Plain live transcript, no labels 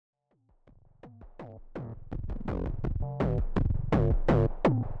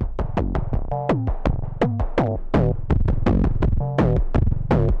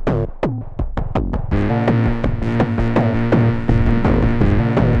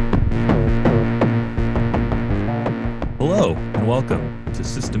welcome to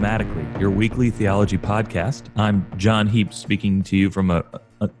Systematically, your weekly theology podcast. I'm John Heap, speaking to you from a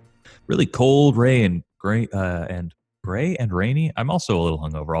really cold, gray and rainy. I'm also a little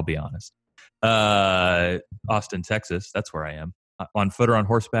hungover, I'll be honest. Austin, Texas, that's where I am. On foot or on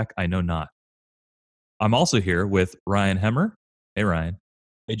horseback, I know not. I'm also here with Ryan Hemmer. Hey, Ryan.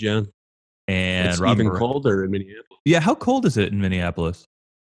 Hey, John. And it's Robin even colder in Minneapolis. Yeah, how cold is it in Minneapolis?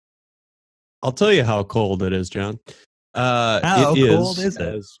 I'll tell you how cold it is, John. How cold is it?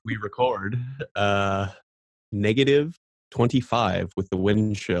 As we record, negative 25 with the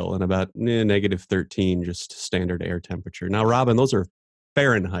wind chill and about negative 13, just standard air temperature. Now, Robin, those are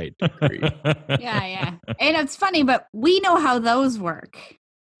Fahrenheit degrees. Yeah. And it's funny, but we know how those work.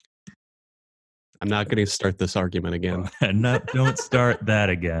 I'm not going to start this argument again. Don't start that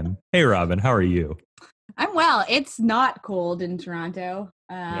again. Hey, Robin, how are you? I'm well. It's not cold in Toronto.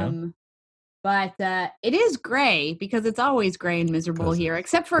 But it is gray because it's always gray and miserable here,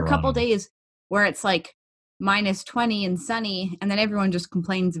 except for a couple days where it's like minus 20 and sunny, and then everyone just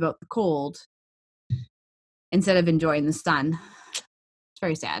complains about the cold instead of enjoying the sun. It's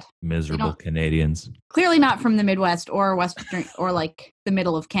very sad. Miserable Canadians. Clearly not from the Midwest or Western or like the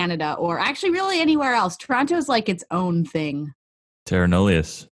middle of Canada or actually really anywhere else. Toronto is like its own thing. Terra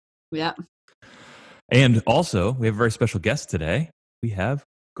Nullius. Yeah. And also, we have a very special guest today. We have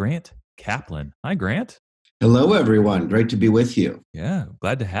Grant Kaplan. Hi, Grant. Hello, everyone. Great to be with you. Yeah,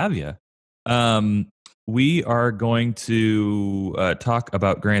 glad to have you. We are going to talk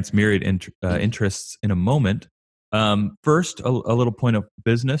about Grant's myriad interests in a moment. First, a little point of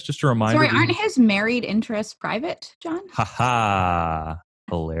business, just a reminder. Sorry, aren't his married interests private, John? Ha!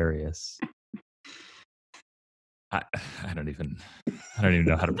 Hilarious. I don't even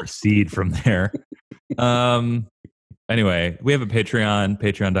know how to proceed from there. Anyway, we have a Patreon,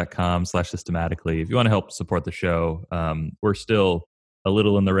 patreon.com/systematically. If you want to help support the show, we're still a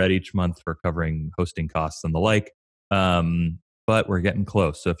little in the red each month for covering hosting costs and the like, but we're getting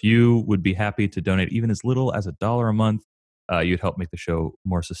close. So if you would be happy to donate even as little as $1 a month, you'd help make the show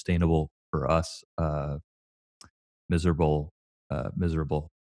more sustainable for us, miserable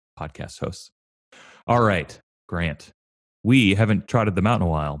podcast hosts. All right, Grant, we haven't trotted them out in a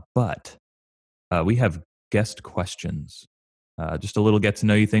while, but we have guest questions. Just a little get to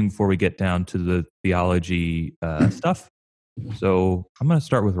know you thing before we get down to the theology stuff. So I'm going to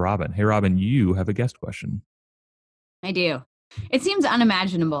start with Robin. Hey, Robin, you have a guest question. I do. It seems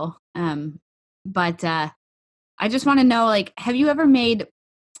unimaginable, but I just want to know, like, have you ever made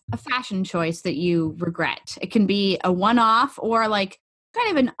a fashion choice that you regret? It can be a one-off or like kind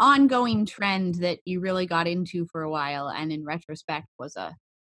of an ongoing trend that you really got into for a while and in retrospect was a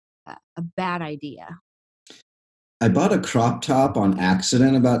bad idea. I bought a crop top on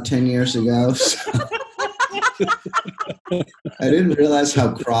accident about 10 years ago. So I didn't realize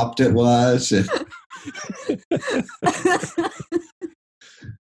how cropped it was. It's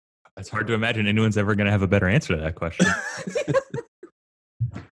hard to imagine anyone's ever going to have a better answer to that question.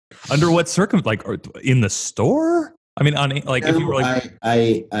 Under what circumstance? Like in the store? I mean, if you were like,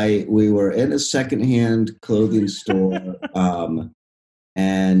 we were in a secondhand clothing store.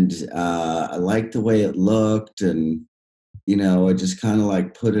 And I liked the way it looked, and I just kind of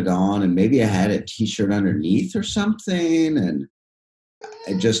like put it on, and maybe I had a t-shirt underneath or something, and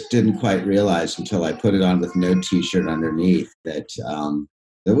I just didn't quite realize until I put it on with no t-shirt underneath that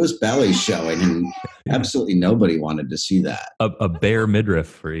there was belly showing, and absolutely nobody wanted to see that. A bare midriff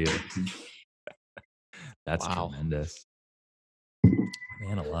for you. That's wow. Tremendous.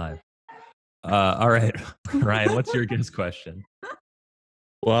 Man alive. All right, Ryan, what's your guest question?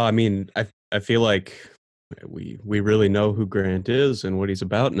 Well, I mean, I feel like we really know who Grant is and what he's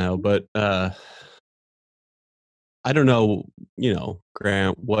about now, but I don't know,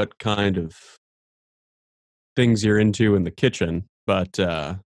 Grant, what kind of things you're into in the kitchen, but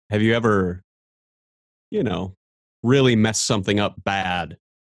have you ever, really messed something up bad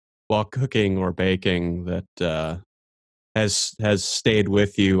while cooking or baking that has stayed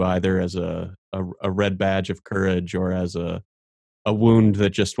with you either as a red badge of courage or as a wound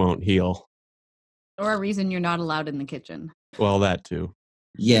that just won't heal? Or a reason you're not allowed in the kitchen. Well, that too.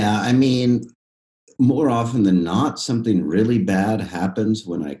 Yeah, I mean, more often than not, something really bad happens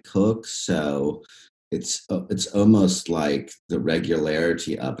when I cook. So it's almost like the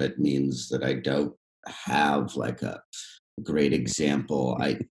regularity of it means that I don't have like a great example.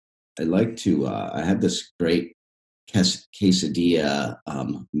 I like to, I have this great quesadilla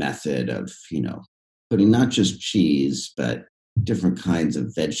method of, putting not just cheese, but different kinds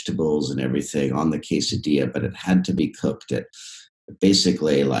of vegetables and everything on the quesadilla, but it had to be cooked at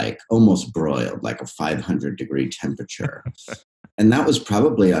basically like almost broiled, like a 500 degree temperature. And that was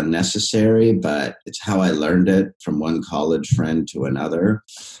probably unnecessary, but it's how I learned it from one college friend to another.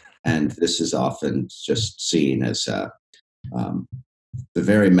 And this is often just seen as the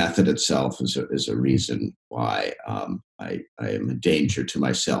very method itself is a reason why I am a danger to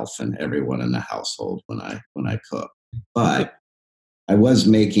myself and everyone in the household when I cook. But I was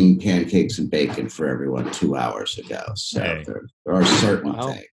making pancakes and bacon for everyone 2 hours ago, so Hey. there are certain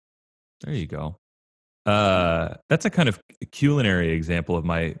Wow. things. There you go. That's a kind of culinary example of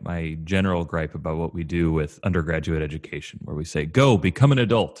my general gripe about what we do with undergraduate education, where we say, go become an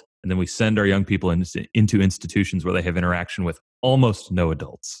adult. And then we send our young people into institutions where they have interaction with almost no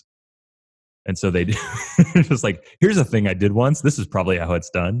adults. And so they do just like, here's a thing I did once. This is probably how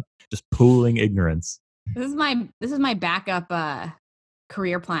it's done. Just pooling ignorance. This is my backup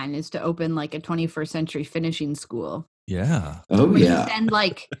career plan, is to open like a 21st century finishing school. Yeah. Oh Where you yeah. send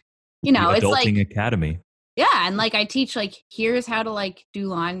like, The it's like, Adulting Academy. yeah, and like I teach like, here's how to like do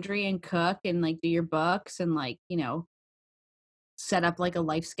laundry and cook and like do your books and like, set up like a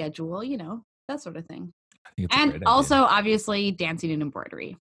life schedule, that sort of thing. I think it's a And great idea. also obviously dancing and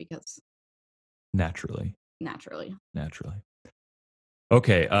embroidery, because Naturally. naturally.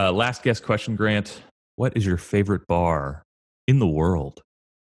 Okay. Last guest question, Grant. What is your favorite bar in the world?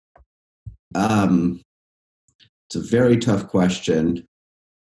 It's a very tough question.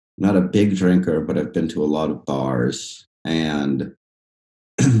 Not a big drinker, but I've been to a lot of bars, and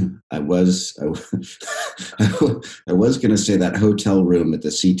I was going to say that hotel room at the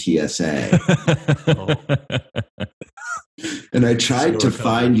CTSA, and I tried to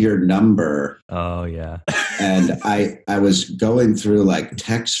find your number. Oh yeah. And I was going through like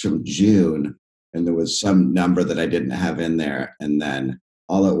texts from June, and there was some number that I didn't have in there, and then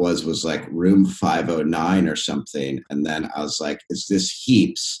all it was like room 509 or something, and then I was like, "Is this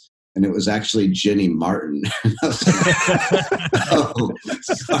Heaps?" And it was actually Ginny Martin. I was like, oh,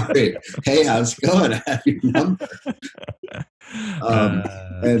 sorry. Hey, how's it going? I have your number.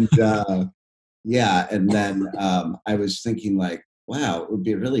 And then I was thinking like, wow, it would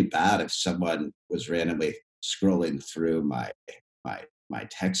be really bad if someone was randomly scrolling through my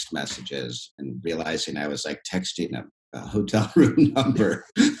text messages and realizing I was like texting a hotel room number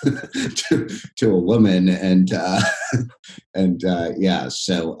to a woman,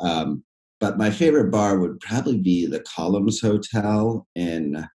 but my favorite bar would probably be the Columns Hotel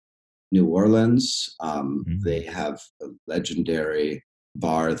in New Orleans. They have a legendary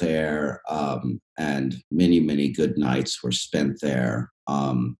bar there, and many good nights were spent there.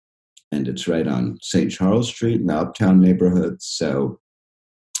 And it's right on St. Charles Street in the Uptown neighborhood. So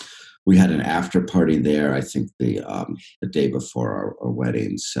we had an after party there, I think the day before our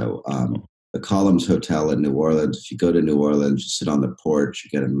wedding. So the Columns Hotel in New Orleans, if you go to New Orleans, you sit on the porch, you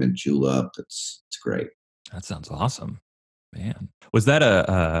get a mint julep. It's great. That sounds awesome, man. Was that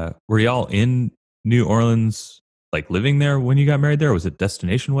were y'all in New Orleans, like living there when you got married there? Or was it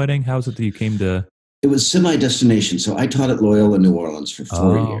destination wedding? How is it that you came to? It was semi-destination. So I taught at Loyola New Orleans for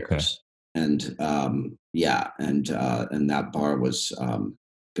 4 years. Okay. And and that bar was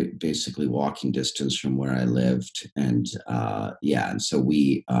basically walking distance from where I lived. And and so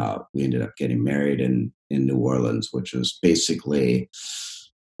we ended up getting married in New Orleans, which was basically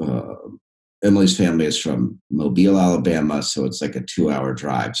Emily's family is from Mobile, Alabama, so it's like a 2-hour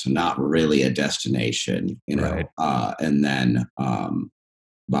drive, so not really a destination, Right. And then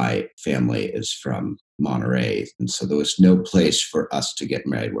my family is from Monterey, and so there was no place for us to get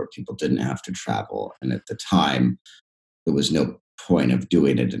married where people didn't have to travel. And at the time, there was no point of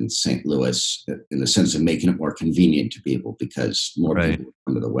doing it in St. Louis in the sense of making it more convenient to people, because more Right. people would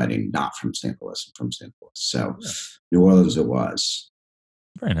come to the wedding not from St. Louis and from St. Louis. So New Orleans it was.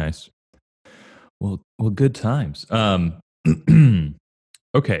 Very nice. Well, good times.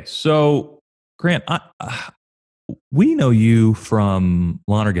 Okay, so Grant, we know you from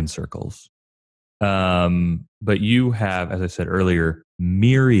Lonergan circles, but you have, as I said earlier,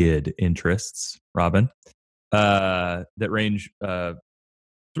 myriad interests, Robin, that range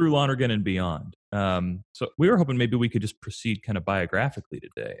through Lonergan and beyond. So we were hoping maybe we could just proceed kind of biographically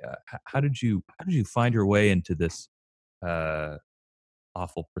today. How did you find your way into this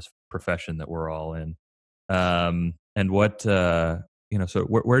awful profession that we're all in? And what so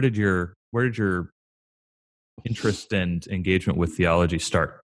where did your interest and engagement with theology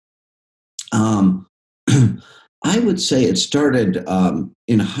start? I would say it started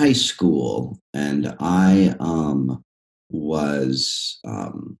in high school, and I was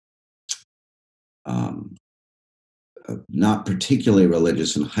not particularly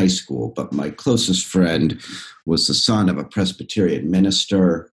religious in high school, but my closest friend was the son of a Presbyterian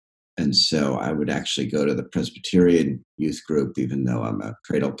minister, And so I would actually go to the Presbyterian youth group, even though I'm a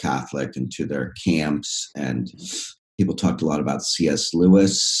cradle Catholic, and to their camps. And people talked a lot about C.S.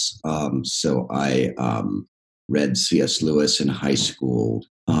 Lewis. So I read C.S. Lewis in high school.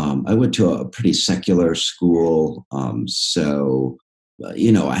 I went to a pretty secular school. I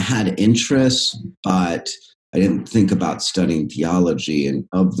had interests, but I didn't think about studying theology. And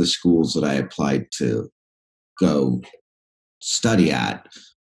of the schools that I applied to go study at,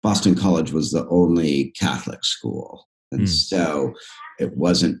 Boston College was the only Catholic school. And so it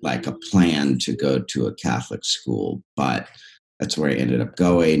wasn't like a plan to go to a Catholic school, but that's where I ended up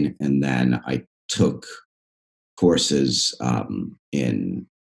going. And then I took courses in,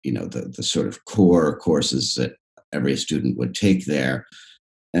 the sort of core courses that every student would take there.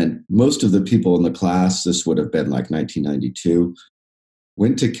 And most of the people in the class, this would have been like 1992,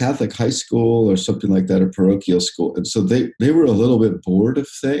 went to Catholic high school or something like that, or parochial school. And so they were a little bit bored of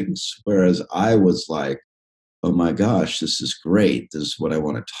things, whereas I was like, oh my gosh, this is great. This is what I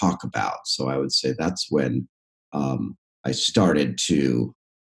want to talk about. So I would say that's when I started to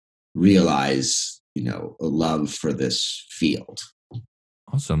realize, a love for this field.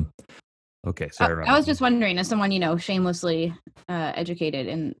 Awesome. Okay, sorry. I was just wondering, as someone, shamelessly educated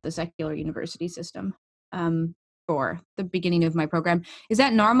in the secular university system, for the beginning of my program, is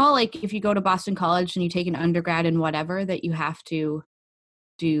that normal? Like if you go to Boston College and you take an undergrad in whatever, that you have to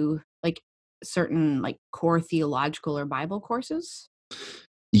do like certain like core theological or Bible courses?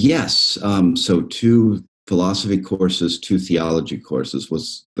 Yes. So 2 philosophy courses, 2 theology courses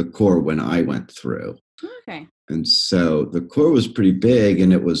was the core when I went through. Okay. And so the core was pretty big,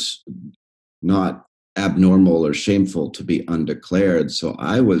 and it was not abnormal or shameful to be undeclared. So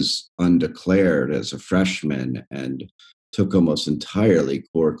I was undeclared as a freshman and took almost entirely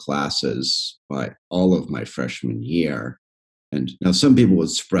core classes by all of my freshman year. And now some people would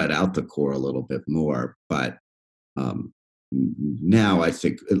spread out the core a little bit more, but now I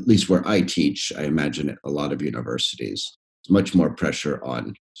think, at least where I teach, I imagine at a lot of universities, there's much more pressure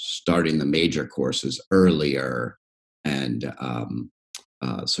on starting the major courses earlier and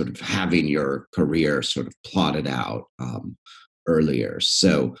sort of having your career sort of plotted out earlier.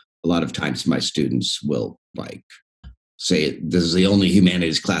 So a lot of times my students will like say this is the only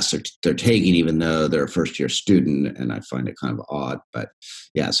humanities class they're taking, even though they're a first-year student, and I find it kind of odd. But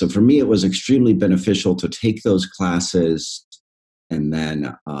yeah, so for me, it was extremely beneficial to take those classes, and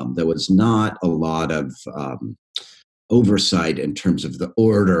then there was not a lot of oversight in terms of the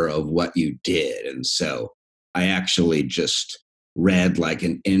order of what you did. And so I actually just read like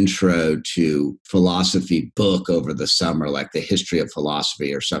an intro to philosophy book over the summer, like the history of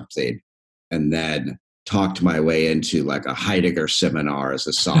philosophy or something, and then talked my way into like a Heidegger seminar as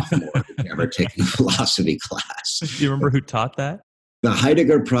a sophomore who'd never taken a philosophy class. Do you remember who taught that? The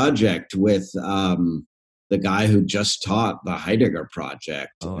Heidegger Project with the guy who just taught the Heidegger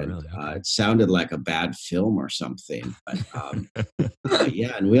Project. Oh, and, really? Okay. it sounded like a bad film or something. But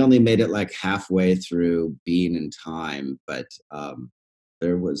yeah, and we only made it like halfway through being in time. But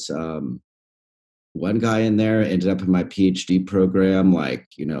there was one guy in there ended up in my PhD program, like,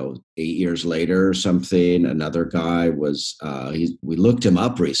 8 years later or something. Another guy was, we looked him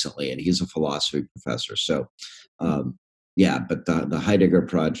up recently, and he's a philosophy professor. So, yeah, but the Heidegger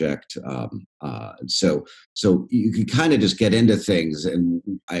Project. So you could kind of just get into things. And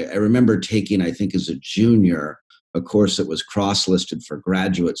I remember taking, I think as a junior, a course that was cross-listed for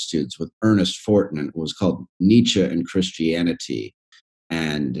graduate students with Ernest Fortin, and it was called Nietzsche and Christianity.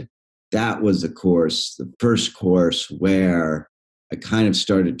 And that was the first course where I kind of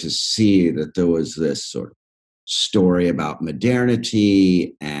started to see that there was this sort of story about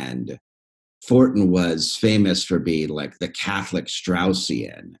modernity, and Fortin was famous for being like the Catholic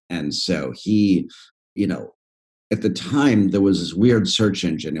Straussian. And so he, at the time, there was this weird search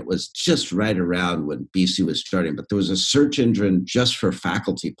engine. It was just right around when BC was starting, but there was a search engine just for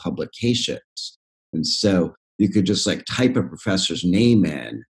faculty publications. And so you could just like type a professor's name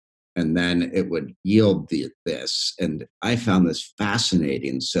in, and then it would yield this. And I found this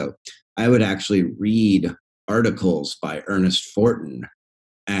fascinating. So I would actually read articles by Ernest Fortin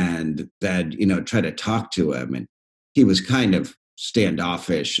and then, try to talk to him. And he was kind of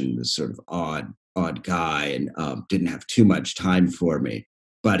standoffish and this sort of odd guy, and didn't have too much time for me.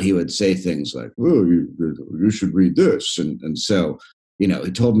 But he would say things like, "Oh, you should read this." And so, he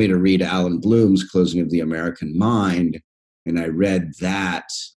told me to read Alan Bloom's Closing of the American Mind. And I read that,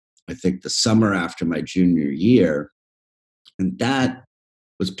 I think, the summer after my junior year. And that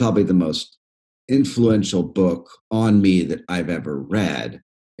was probably the most influential book on me that I've ever read,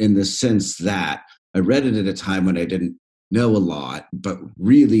 in the sense that I read it at a time when I didn't know a lot, but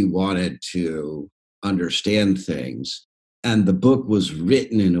really wanted to understand things. And the book was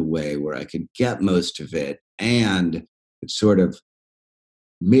written in a way where I could get most of it. And it sort of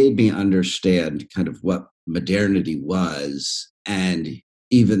made me understand kind of what modernity was. And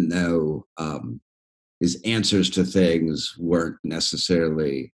even though his answers to things weren't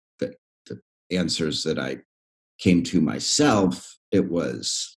necessarily the answers that I came to myself, it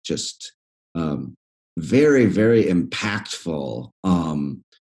was just very, very impactful.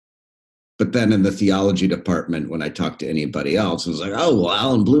 But then in the theology department, when I talked to anybody else, it was like, oh, well,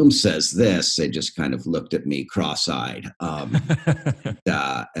 Alan Bloom says this. They just kind of looked at me cross-eyed.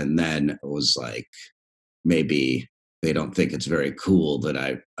 And then it was like, maybe they don't think it's very cool that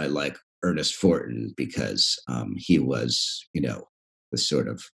I like Ernest Fortin because he was, the sort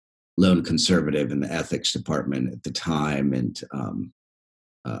of lone conservative in the ethics department at the time. And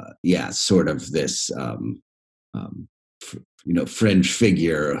sort of this, fringe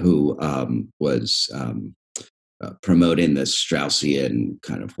figure who was promoting this Straussian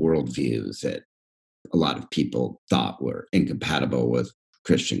kind of worldview that a lot of people thought were incompatible with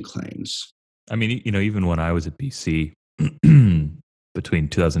Christian claims. I mean, even when I was at BC between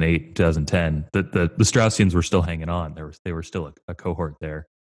 2008 and 2010, the Straussians were still hanging on. They were still a cohort there.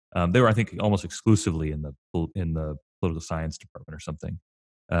 They were, I think, almost exclusively in the political science department or something.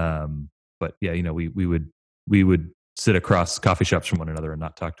 But yeah, we would sit across coffee shops from one another and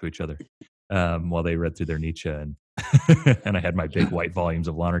not talk to each other while they read through their Nietzsche and and I had my big white volumes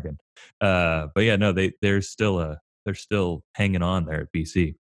of Lonergan. But yeah, no, they're still hanging on there at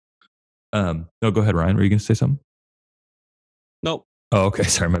BC. No, go ahead, Ryan. Were you going to say something? Nope. Oh, okay.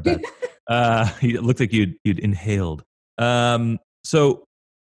 Sorry, my bad. It looked like you'd inhaled. So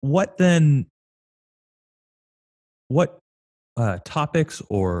what then? What topics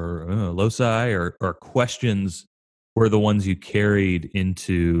or loci or questions were the ones you carried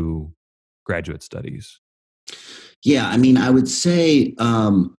into graduate studies? Yeah, I mean, I would say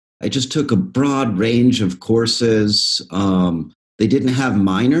I just took a broad range of courses. They didn't have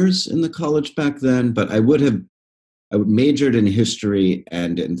minors in the college back then, but I majored in history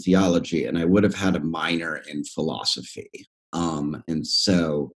and in theology, and I would have had a minor in philosophy. And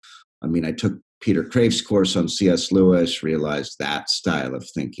so, I mean, I took Peter Craif's course on C.S. Lewis, realized that style of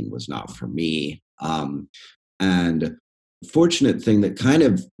thinking was not for me. And the fortunate thing that kind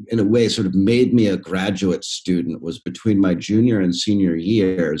of, in a way, sort of made me a graduate student was between my junior and senior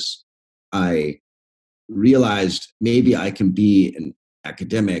years, I realized maybe I can be an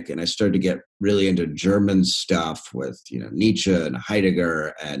academic, and I started to get really into German stuff with Nietzsche and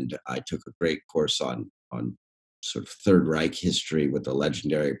Heidegger, and I took a great course on sort of Third Reich history with a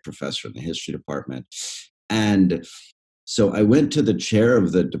legendary professor in the history department. And so I went to the chair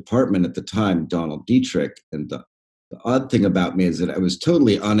of the department at the time, Donald Dietrich, and the odd thing about me is that I was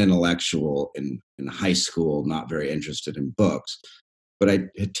totally unintellectual in high school, not very interested in books. But I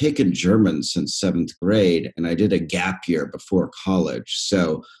had taken German since 7th grade, and I did a gap year before college.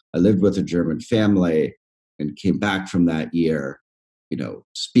 So I lived with a German family and came back from that year,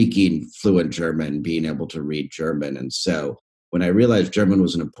 speaking fluent German, being able to read German. And so when I realized German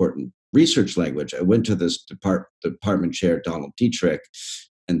was an important research language, I went to this department chair, Donald Dietrich,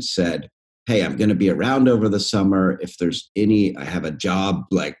 and said, hey, I'm going to be around over the summer. If there's I have a job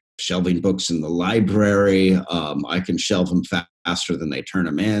like shelving books in the library. I can shelve them faster than they turn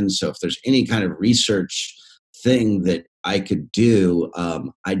them in. So if there's any kind of research thing that I could do,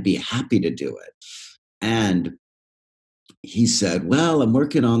 I'd be happy to do it. And he said, well, I'm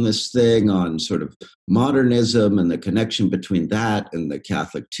working on this thing on sort of modernism and the connection between that and the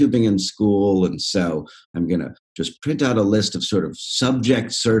Catholic Tübingen School. And so I'm going to just print out a list of sort of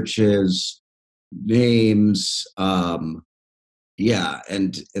subject searches, names, and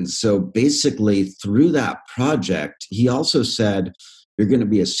so basically through that project, he also said, you're going to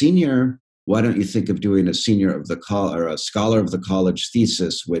be a senior. Why don't you think of doing a senior of the or a scholar of the college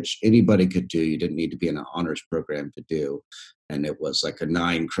thesis, which anybody could do. You didn't need to be in an honors program to do. And it was like a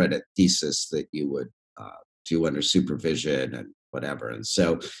 9-credit thesis that you would do under supervision and whatever. And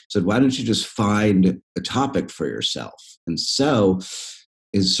so he said, why don't you just find a topic for yourself? And so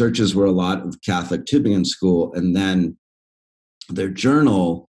his searches were a lot of Catholic Tübingen School, and then their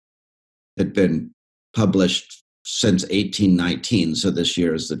journal had been published since 1819. So this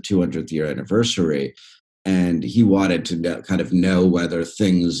year is the 200th year anniversary. And he wanted to know whether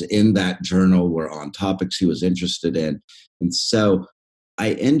things in that journal were on topics he was interested in. And so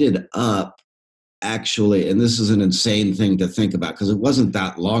I ended up actually, and this is an insane thing to think about because it wasn't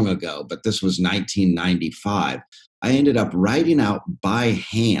that long ago, but this was 1995. I ended up writing out by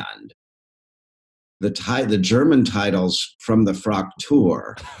hand the German titles from the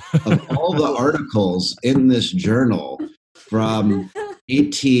Fraktur of all the articles in this journal from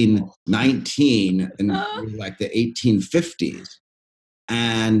 1819 and like the 1850s.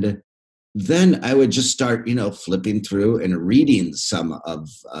 And then I would just start, flipping through and reading some of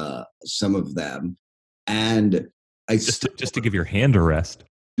them, and just to give your hand a rest.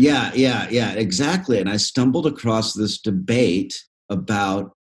 Yeah, exactly. And I stumbled across this debate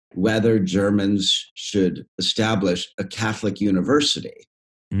about whether Germans should establish a Catholic university.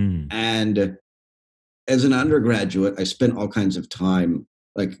 And as an undergraduate, I spent all kinds of time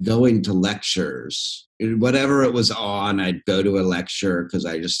like going to lectures. Whatever it was on, I'd go to a lecture because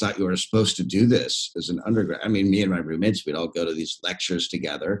I just thought you were supposed to do this as an undergrad. I mean, me and my roommates, we'd all go to these lectures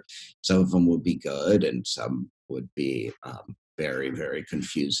together. Some of them would be good and some would be very, very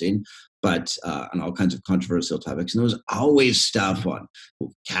confusing, but on all kinds of controversial topics. And there was always stuff on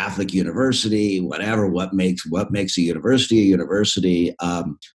Catholic university, whatever, what makes a university,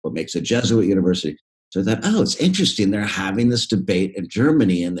 what makes a Jesuit university. So I thought, oh, it's interesting. They're having this debate in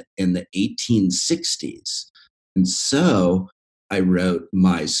Germany in the 1860s. And so I wrote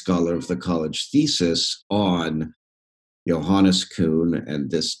my Scholar of the College thesis on Johannes Kuhn and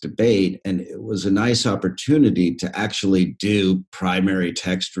this debate. And it was a nice opportunity to actually do primary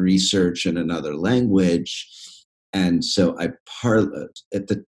text research in another language. And so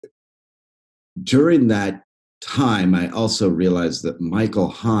during that time, I also realized that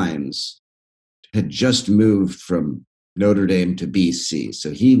Michael Himes had just moved from Notre Dame to BC.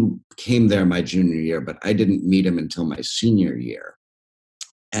 So he came there my junior year, but I didn't meet him until my senior year.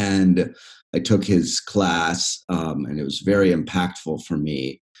 And I took his class, and it was very impactful for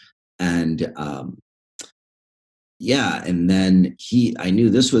me. And and then I knew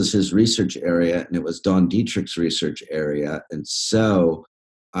this was his research area, and it was Don Dietrich's research area. And so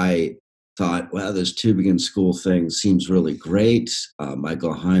I thought, well, this Tübingen School thing seems really great.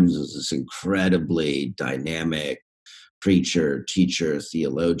 Michael Himes is this incredibly dynamic preacher, teacher,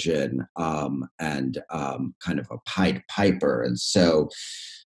 theologian, and kind of a Pied Piper. And so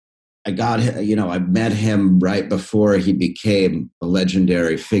I met him right before he became a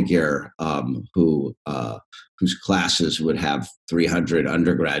legendary figure whose classes would have 300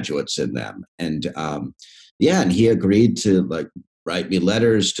 undergraduates in them. And and he agreed to write me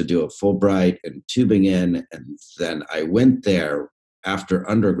letters to do a Fulbright in Tübingen. And then I went there after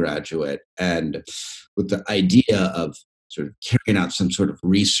undergraduate and with the idea of sort of carrying out some sort of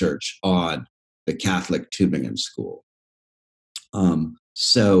research on the Catholic Tübingen School.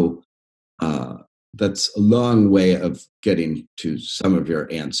 That's a long way of getting to some of your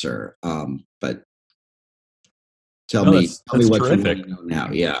answer. But tell me what terrific. You want to know now.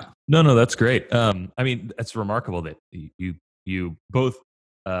 Yeah. No, that's great. I mean, that's remarkable that you both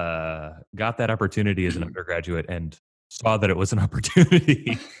got that opportunity as an undergraduate and saw that it was an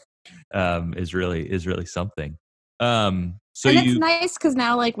opportunity. Is really something. So and it's nice because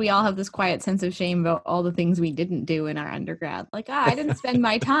now we all have this quiet sense of shame about all the things we didn't do in our undergrad. I didn't spend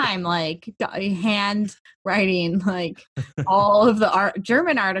my time hand writing all of the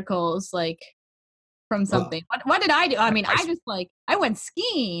German articles from something. What did I do? I mean, I went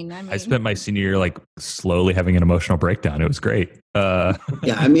skiing. I spent my senior year slowly having an emotional breakdown. It was great. Yeah,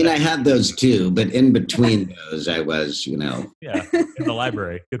 I mean, I had those too, but in between those, I was, Yeah, in the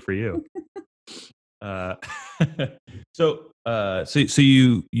library. Good for you. So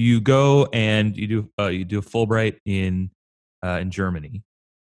you go and you do a Fulbright in Germany,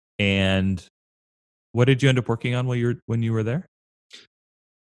 and what did you end up working on when you were there?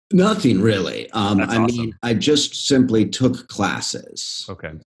 Nothing really. Awesome. Mean, I just simply took classes.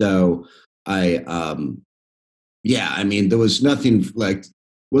 Okay. So I mean, there was nothing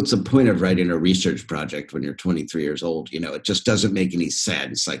what's the point of writing a research project when you're 23 years old? It just doesn't make any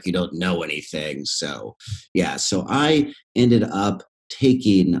sense. You don't know anything. So, so I ended up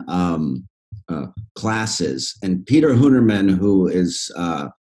taking classes. And Peter Hunerman, who is,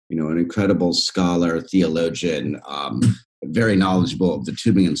 an incredible scholar, theologian, very knowledgeable of the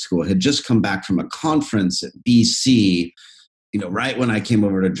Tübingen School, had just come back from a conference at BC. Right when I came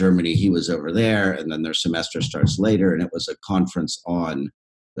over to Germany, he was over there, and then their semester starts later, and it was a conference on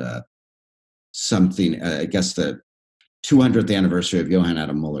the 200th anniversary of Johann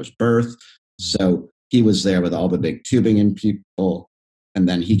Adam Muller's birth. So he was there with all the big Tübingen people, and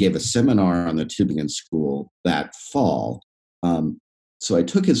then he gave a seminar on the Tübingen School that fall. So I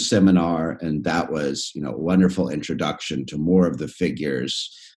took his seminar, and that was, a wonderful introduction to more of the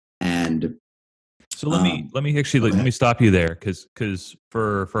figures. And so let me stop you there, because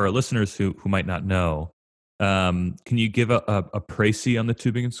for our listeners who might not know, can you give a précis on the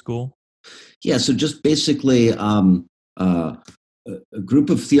Tübingen School? Yeah, so just basically a group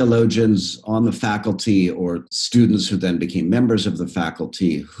of theologians on the faculty or students who then became members of the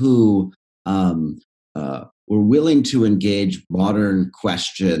faculty who were willing to engage modern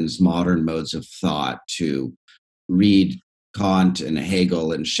questions, modern modes of thought, to read Kant and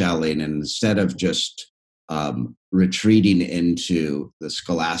Hegel and Schelling, and instead of just retreating into the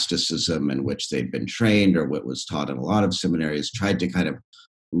scholasticism in which they'd been trained or what was taught in a lot of seminaries, tried to kind of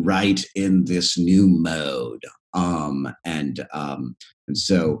write in this new mode. And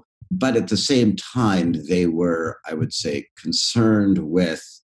so, but at the same time, they were, I would say, concerned with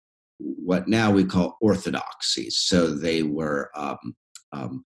what now we call orthodoxy. So they were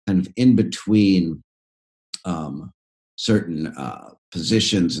kind of in between certain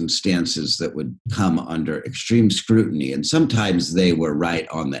positions and stances that would come under extreme scrutiny, and sometimes they were right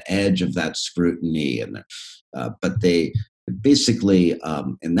on the edge of that scrutiny. And but they basically,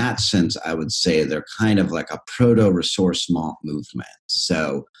 in that sense, I would say they're kind of like a proto-ressourcement movement.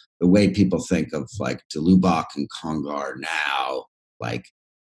 So the way people think of like de Lubac and Congar now, like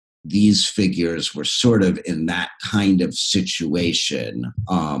these figures were sort of in that kind of situation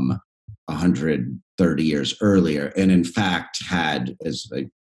 130 years earlier, and in fact had, as I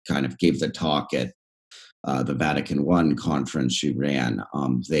kind of gave the talk at the Vatican I conference she ran,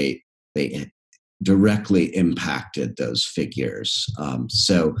 they directly impacted those figures.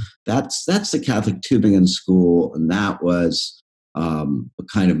 So that's the Catholic Tübingen School, and that was the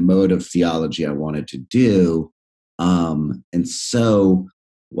kind of mode of theology I wanted to do. And so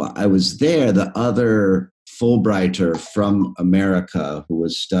while I was there, the other Fulbrighter from America who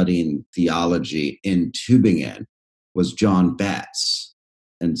was studying theology in Tübingen was John Betts.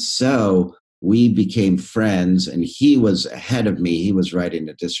 And so we became friends, and he was ahead of me. He was writing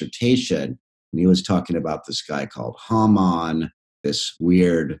a dissertation, and he was talking about this guy called Hamann, this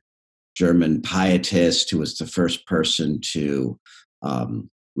weird German pietist who was the first person to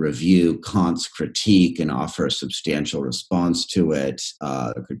review Kant's critique and offer a substantial response to it,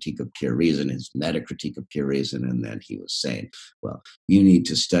 a critique of pure reason, his meta-critique of pure reason. And then he was saying, well, you need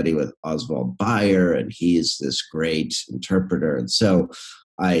to study with Oswald Bayer, and he's this great interpreter. And so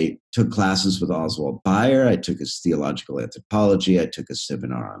I took classes with Oswald Bayer. I took his theological anthropology. I took a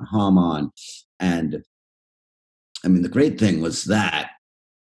seminar on Hamann. And I mean, the great thing was that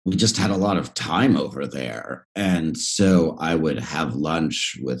we just had a lot of time over there. And so I would have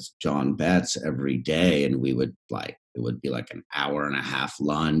lunch with John Betts every day, and we would it would be like an hour and a half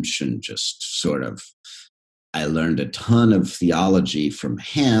lunch, and just sort of, I learned a ton of theology from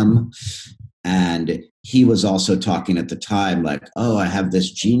him. And he was also talking at the time like, oh, I have this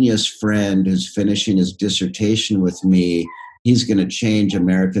genius friend who's finishing his dissertation with me. He's going to change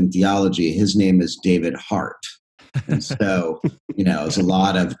American theology. His name is David Hart. And so, it was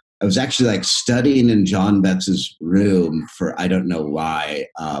I was actually like studying in John Betts's room for, I don't know why,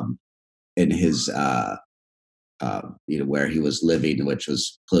 in his, where he was living, which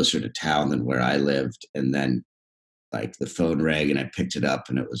was closer to town than where I lived. And then like the phone rang and I picked it up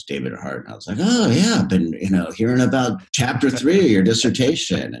and it was David Hart. And I was like, oh yeah, I've been, hearing about chapter 3 of your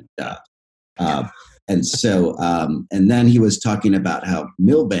dissertation. And so, and then he was talking about how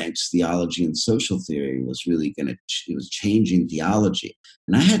Milbank's theology and social theory was really it was changing theology.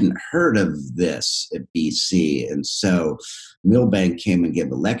 And I hadn't heard of this at BC. And so Milbank came and gave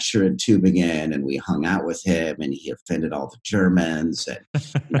a lecture at Tübingen, and we hung out with him, and he offended all the Germans. And,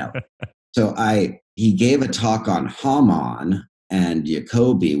 so he gave a talk on Hamann and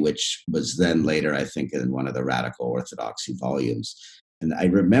Jacobi, which was then later, I think, in one of the Radical Orthodoxy volumes. And I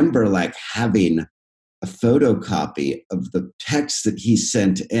remember like having a photocopy of the text that he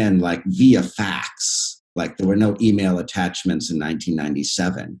sent in, like via fax. Like there were no email attachments in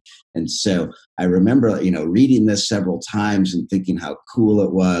 1997. And so I remember, reading this several times and thinking how cool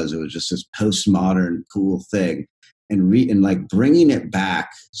it was. It was just this postmodern cool thing. And like bringing it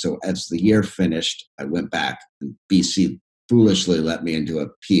back. So as the year finished, I went back, and BC foolishly let me into a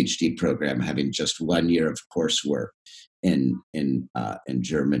PhD program, having just 1 year of coursework in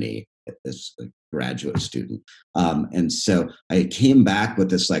Germany as a graduate student. And so I came back with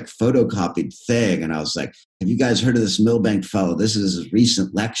this like photocopied thing, and I was like, have you guys heard of this Milbank fellow? This is his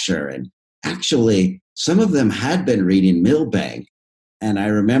recent lecture. And actually, some of them had been reading Milbank. And I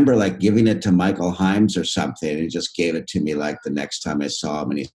remember like giving it to Michael Himes or something, and he just gave it to me like the next time I saw him,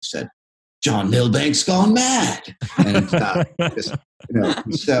 and he said, John Milbank's gone mad. And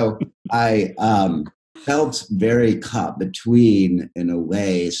so I felt very caught between, in a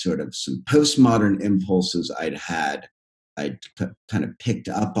way, sort of some postmodern impulses I'd kind of picked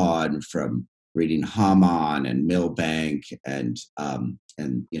up on from reading Hamann and Milbank and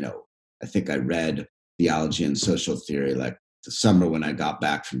I think I read Theology and Social Theory like the summer when I got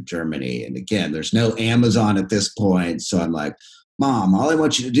back from Germany. And again, there's no Amazon at this point. So I'm like, Mom, all I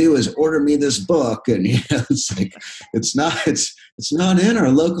want you to do is order me this book. And it's like, it's not in our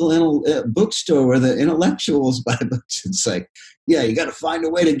local bookstore where the intellectuals buy books. It's like, yeah, you got to find a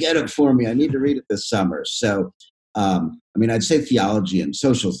way to get it for me. I need to read it this summer. So, I'd say Theology and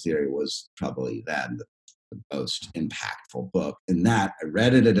Social Theory was probably then the most impactful book. In that, I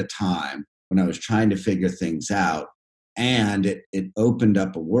read it at a time when I was trying to figure things out, and it opened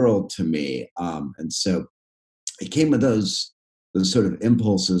up a world to me. And so it came with those sort of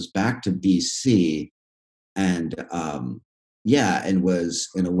impulses back to BC, and and was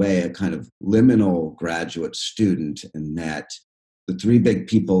in a way a kind of liminal graduate student, in that the three big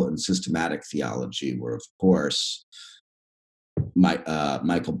people in systematic theology were, of course,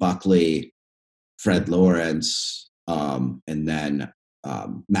 Michael Buckley, Fred Lawrence, and then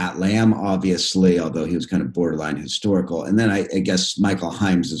Matt Lamb, obviously, although he was kind of borderline historical, and then I guess Michael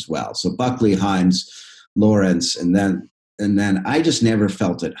Himes as well. So Buckley, Himes, Lawrence, and then I just never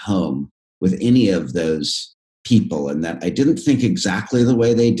felt at home with any of those people, and that I didn't think exactly the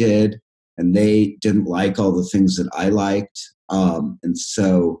way they did, and they didn't like all the things that I liked.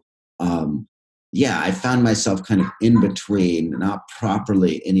 I found myself kind of in between, not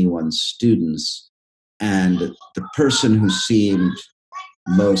properly anyone's students, and the person who seemed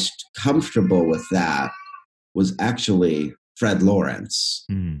most comfortable with that was actually Fred Lawrence,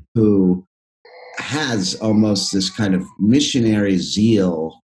 who has almost this kind of missionary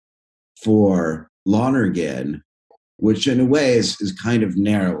zeal for Lonergan, which in a way is kind of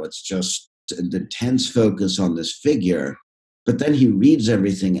narrow. It's just an intense focus on this figure, but then he reads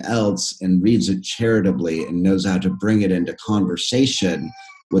everything else and reads it charitably and knows how to bring it into conversation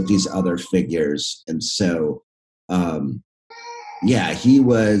with these other figures. And so, he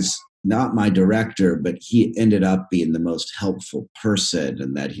was not my director, but he ended up being the most helpful person,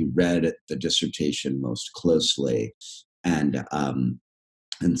 and that he read the dissertation most closely. And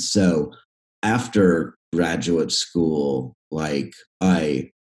so after graduate school,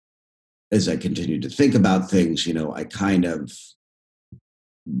 as I continued to think about things, I kind of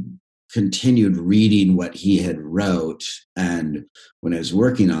continued reading what he had wrote. And when I was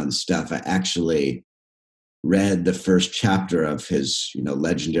working on stuff, I actually read the first chapter of his,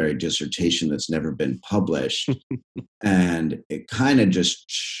 legendary dissertation that's never been published. And it kind of just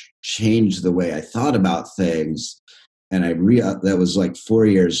changed the way I thought about things. And that was like 4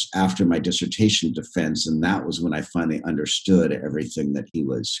 years after my dissertation defense. And that was when I finally understood everything that he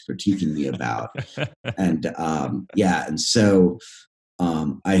was critiquing me about. And so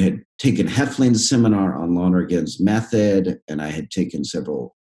I had taken Heflin's seminar on Lonergan's method, and I had taken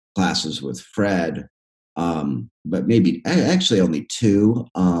several classes with Fred, but maybe actually only two.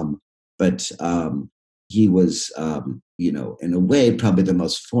 But he was, in a way, probably the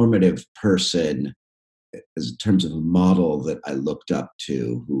most formative person in terms of a model that I looked up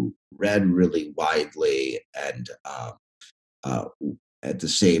to, who read really widely and at the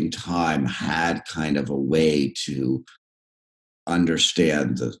same time had kind of a way to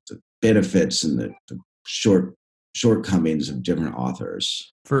understand the benefits and the shortcomings of different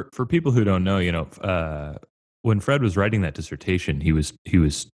authors. For people who don't know, when Fred was writing that dissertation, he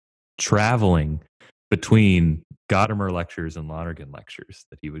was traveling between Gadamer lectures and Lonergan lectures,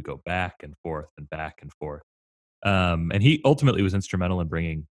 that he would go back and forth and back and forth. And he ultimately was instrumental in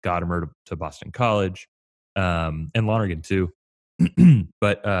bringing Gadamer to Boston College, and Lonergan too.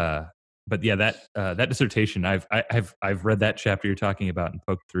 But yeah, that dissertation, I've read that chapter you're talking about and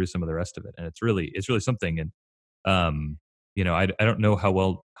poked through some of the rest of it, and it's really something. And I don't know how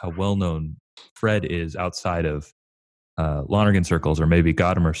well known Fred is outside of Lonergan circles or maybe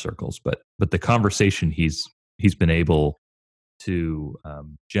Gadamer circles, but the conversation he's been able to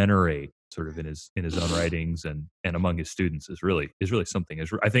generate sort of in his own writings and among his students is really something.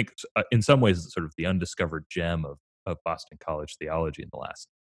 I think in some ways it's sort of the undiscovered gem of Boston College theology in the last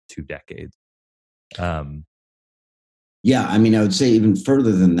 2 decades. I would say even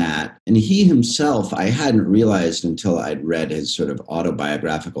further than that. And he himself, I hadn't realized until I'd read his sort of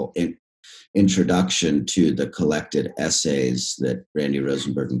autobiographical introduction to the collected essays that Randy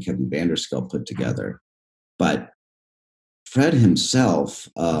Rosenberg and Kevin Vanderskel put together. But Fred himself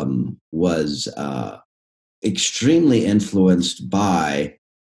was extremely influenced by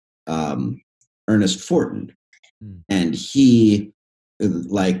Ernest Fortin. And he,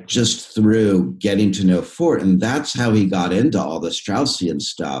 just through getting to know Fortin, that's how he got into all the Straussian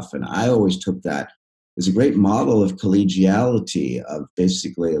stuff. And I always took that as a great model of collegiality, of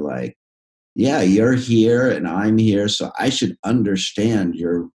basically yeah, you're here and I'm here, so I should understand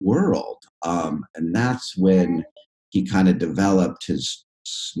your world. And that's when he kind of developed his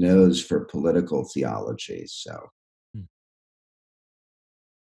nose for political theology. So, Hmm.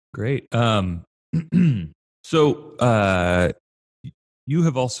 Great. So you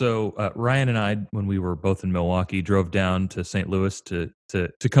have also Ryan and I, when we were both in Milwaukee, drove down to St. Louis to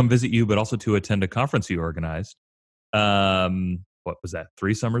come visit you, but also to attend a conference you organized. What was that?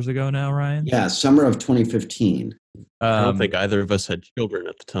 3 summers ago now, Ryan? yeah, summer of 2015. I don't Um, think either of us had children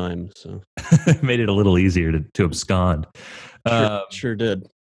at the time, so made it a little easier to abscond. sure did.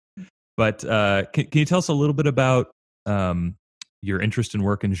 But can you tell us a little bit about your interest in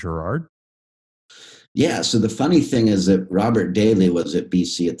work in Girard? Yeah, so the funny thing is that Robert Daly was at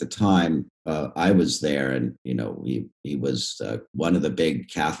BC at the time. I was there, and he was one of the big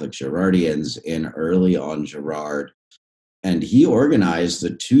Catholic Girardians in early on Girard, and he organized the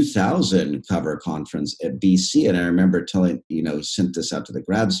 2000 cover conference at BC. And I remember telling, he sent this out to the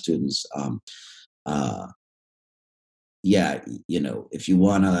grad students. Uh, yeah, if you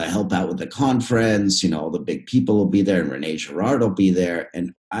want to help out with the conference, all the big people will be there and Rene Girard will be there.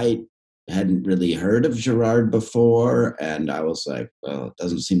 And I hadn't really heard of Girard before. And I was like, well, it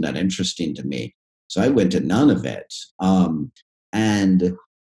doesn't seem that interesting to me. So I went to none of it. And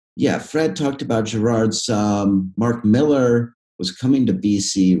yeah, Fred talked about Girard some. Mark Miller was coming to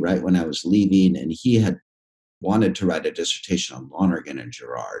BC right when I was leaving, and he had wanted to write a dissertation on Lonergan and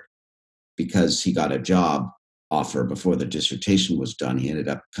Girard because he got a job offer before the dissertation was done. He ended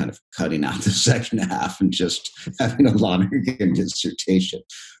up kind of cutting out the second half and just having a Lonergan dissertation.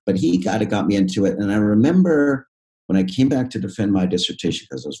 But he kind of got me into it. And I remember when I came back to defend my dissertation,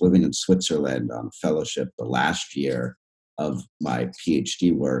 because I was living in Switzerland on fellowship the last year of my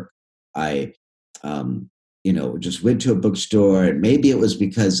PhD work, I just went to a bookstore, and maybe it was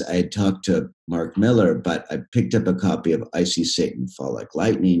because I had talked to Mark Miller, but I picked up a copy of I See Satan Fall Like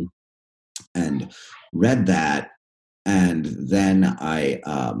Lightning and read that. And then I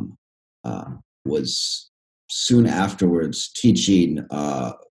was soon afterwards teaching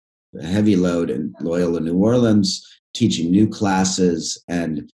a heavy load in Loyola, New Orleans, teaching new classes.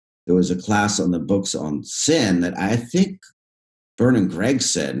 And there was a class on the books on sin that I think Vernon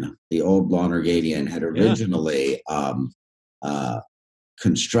Gregson, the old Lonerganian, had originally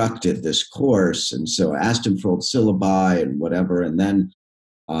constructed this course. And so I asked him for old syllabi and whatever. And then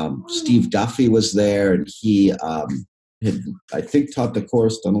Steve Duffy was there, and he had, I think, taught the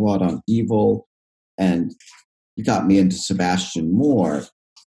course, done a lot on evil, and he got me into Sebastian Moore.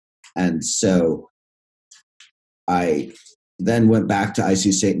 And so I then went back to I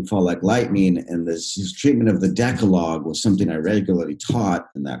See Satan Fall Like Lightning, and his treatment of the Decalogue was something I regularly taught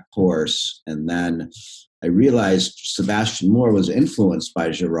in that course. And then I realized Sebastian Moore was influenced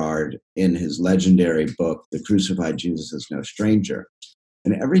by Girard in his legendary book, The Crucified Jesus is No Stranger.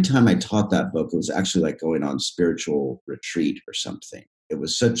 And every time I taught that book, it was actually like going on spiritual retreat or something. I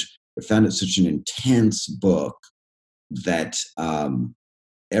found it such an intense book that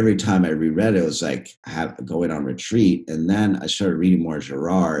every time I reread it, it was like going on retreat. And then I started reading more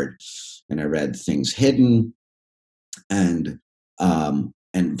Girard, and I read Things Hidden. And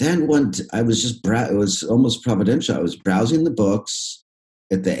then I was just, it was almost providential. I was browsing the books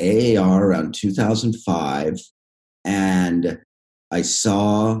at the AAR around 2005, and I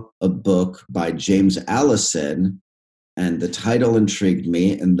saw a book by James Allison, and the title intrigued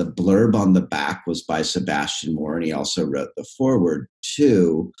me, and the blurb on the back was by Sebastian Moore, and he also wrote the foreword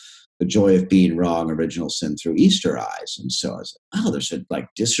to The Joy of Being Wrong, Original Sin Through Easter Eyes. And so I was like, oh, there's a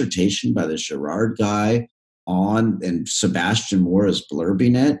dissertation by this Girard guy and Sebastian Moore is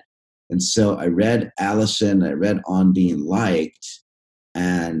blurbing it. And so I read Allison, I read On Being Liked,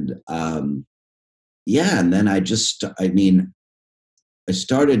 and and then I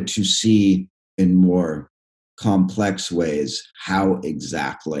started to see in more complex ways how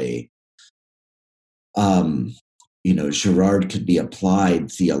exactly Girard could be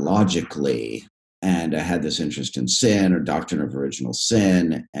applied theologically. And I had this interest in sin, or doctrine of original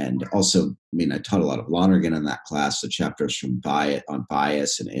sin. And also, I taught a lot of Lonergan in that class, the chapters on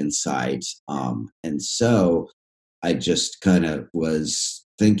bias and insight. And so I just kind of was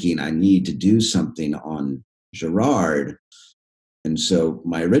thinking I need to do something on Girard. And so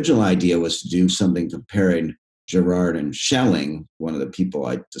my original idea was to do something comparing Girard and Schelling, one of the people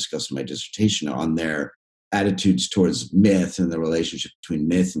I discussed in my dissertation, on their attitudes towards myth and the relationship between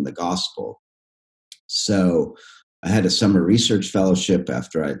myth and the gospel. So I had a summer research fellowship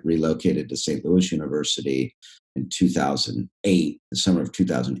after I relocated to St. Louis University in 2008, the summer of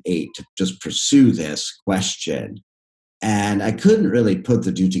 2008, to just pursue this question. And I couldn't really put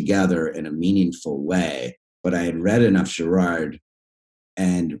the two together in a meaningful way, but I had read enough Girard,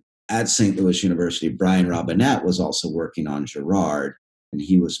 and at St. Louis University, Brian Robinette was also working on Girard, and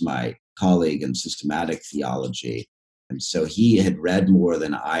he was my colleague in systematic theology. And so he had read more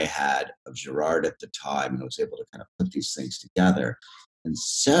than I had of Girard at the time, and was able to kind of put these things together. And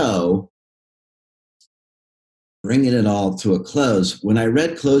so, bringing it all to a close, when I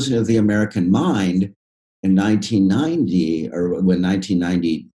read Closing of the American Mind in 1990, or when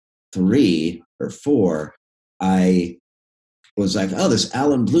 1993 or 4, I was like, oh, this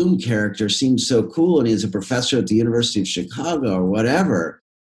Alan Bloom character seems so cool, and he's a professor at the University of Chicago or whatever.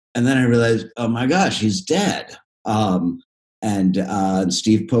 And then I realized, oh my gosh, he's dead. And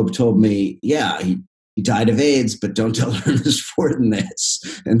Steve Pope told me, yeah, he died of AIDS, but don't tell Ernest Forden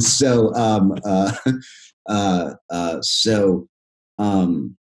this. And so,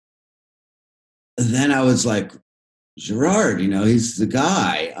 then I was like, Girard, he's the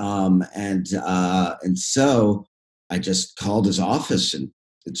guy. And so I just called his office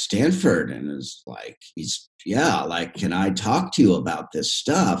at Stanford and was like, can I talk to you about this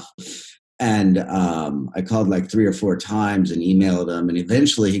stuff? And I called like 3 or 4 times and emailed him, and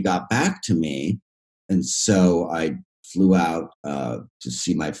eventually he got back to me. And so I flew out to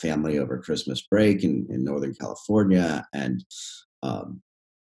see my family over Christmas break in Northern California. And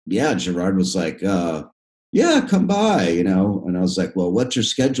Girard was like, come by, And I was like, well, what's your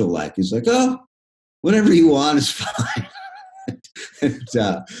schedule like? He's like, oh, whatever you want is fine. and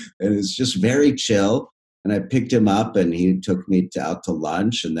it's just very chill. And I picked him up, and he took me out to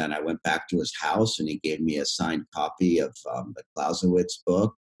lunch. And then I went back to his house, and he gave me a signed copy of the Clausewitz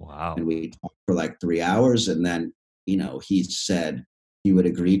book. Wow. And we talked for like 3 hours. And then, he said he would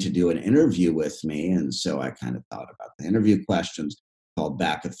agree to do an interview with me. And so I kind of thought about the interview questions, called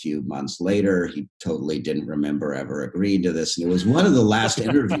back a few months later. He totally didn't remember ever agreeing to this. And it was one of the last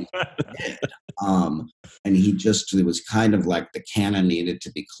interviews I did. And it was kind of like the canon needed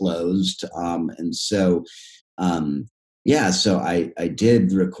to be closed. So I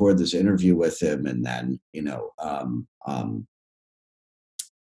did record this interview with him, and then,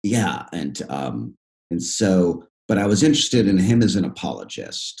 but I was interested in him as an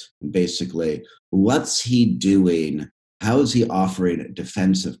apologist. Basically, what's he doing? How is he offering a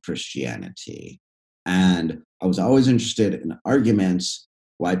defense of Christianity? And I was always interested in arguments,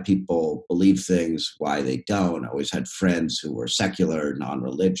 why people believe things, why they don't. I always had friends who were secular,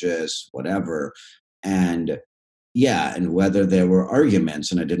 non-religious, whatever. And whether there were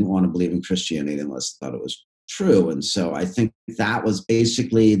arguments, and I didn't want to believe in Christianity unless I thought it was true. And so I think that was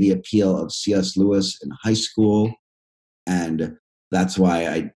basically the appeal of C.S. Lewis in high school. And that's why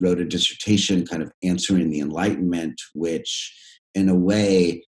I wrote a dissertation kind of answering the Enlightenment, which in a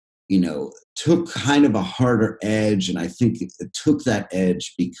way, took kind of a harder edge. And I think it took that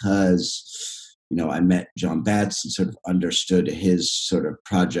edge because, I met John Betts and sort of understood his sort of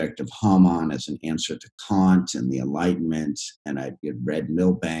project of Hamann as an answer to Kant and the Enlightenment. And I had read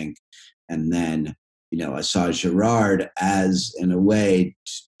Milbank. And then, I saw Girard as, in a way,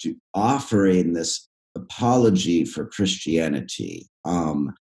 to offering this apology for Christianity.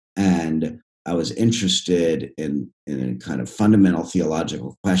 And I was interested in kind of fundamental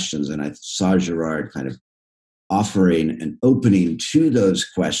theological questions. And I saw Girard kind of offering an opening to those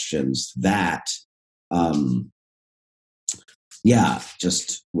questions that,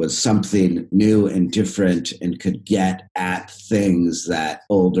 just was something new and different and could get at things that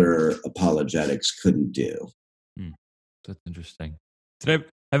older apologetics couldn't do. That's interesting. Have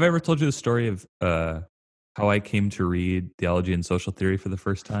I ever told you the story of how I came to read theology and social theory for the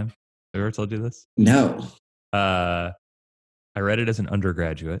first time? Have I ever told you this? No. I read it as an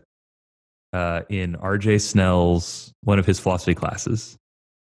undergraduate in R.J. Snell's, one of his philosophy classes.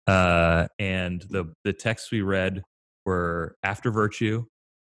 And the texts we read were After Virtue,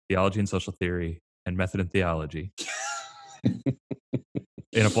 Theology and Social Theory, and Method and Theology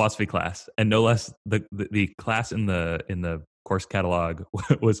in a philosophy class. And no less, the class in the course catalog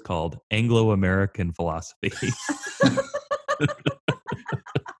was called Anglo-American Philosophy.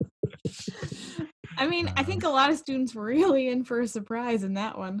 I mean, I think a lot of students were really in for a surprise in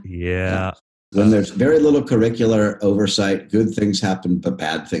that one. Yeah. When there's very little curricular oversight, good things happen, but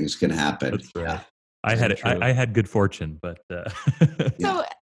bad things can happen. That's right. I had good fortune, but So,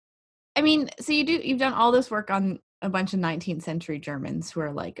 I mean, you've done all this work on a bunch of 19th century Germans who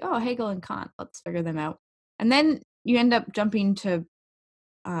are like, oh, Hegel and Kant, let's figure them out. And then you end up jumping to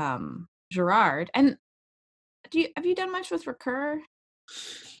Girard. And have you done much with Ricoeur?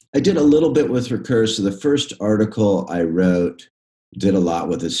 I did a little bit with Ricoeur. So the first article I wrote did a lot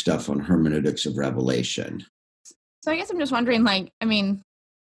with his stuff on hermeneutics of revelation. So I guess I'm just wondering, like, I mean,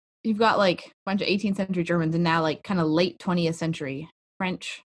 you've got like a bunch of 18th century Germans and now like kind of late 20th century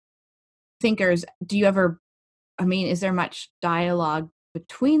French thinkers. Do you ever, I mean, is there much dialogue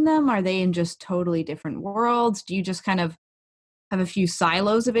between them? Are they in just totally different worlds? Do you just kind of have a few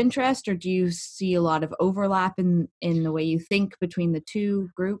silos of interest, or do you see a lot of overlap in the way you think between the two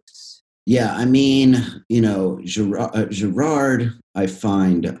groups? Yeah, I mean, Girard, I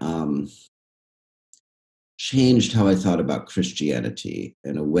find changed how I thought about Christianity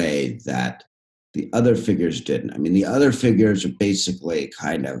in a way that the other figures didn't. I mean, the other figures are basically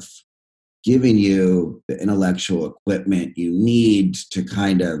kind of giving you the intellectual equipment you need to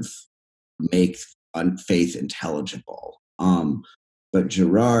kind of make faith intelligible. But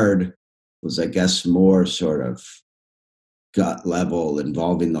Girard was, I guess, more sort of gut level,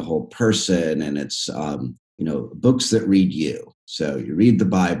 involving the whole person, and it's books that read you. So you read the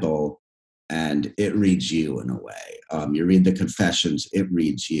Bible, and it reads you in a way. You read the Confessions, it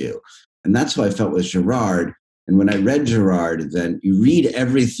reads you, and that's how I felt with Girard. And when I read Girard, then you read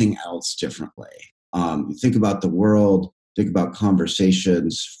everything else differently. You think about the world, think about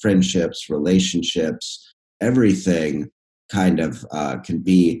conversations, friendships, relationships, everything kind of can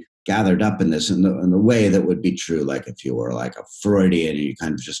be gathered up in this in the way that would be true, like if you were like a Freudian and you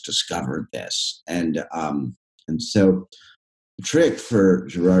kind of just discovered this. And so the trick for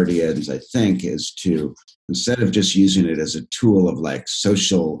Girardians, I think, is to, instead of just using it as a tool of like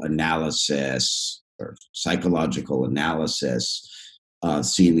social analysis or psychological analysis,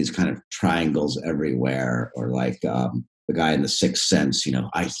 seeing these kind of triangles everywhere, or like the guy in The Sixth Sense,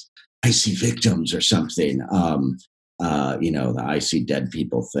 I see victims or something. The I see dead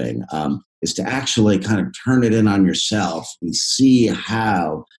people thing, is to actually kind of turn it in on yourself and see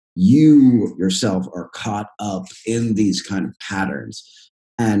how you yourself are caught up in these kind of patterns.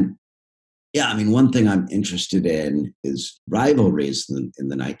 And yeah, I mean, one thing I'm interested in is rivalries in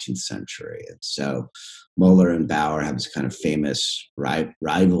the 19th century. And so Moeller and Bauer have this kind of famous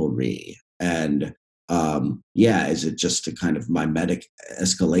rivalry. And is it just a kind of mimetic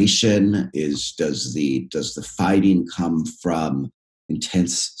escalation? Does the fighting come from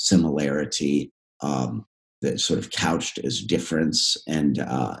intense similarity that's sort of couched as difference? And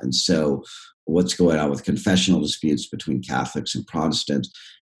so what's going on with confessional disputes between Catholics and Protestants?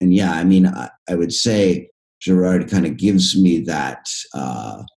 And yeah, I mean, I would say Girard kind of gives me that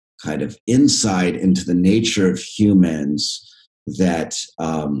kind of insight into the nature of humans that,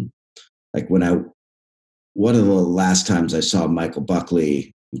 like one of the last times I saw Michael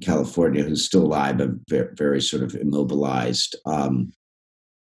Buckley in California, who's still alive, but very, very sort of immobilized and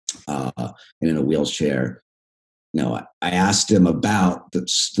in a wheelchair. I asked him about the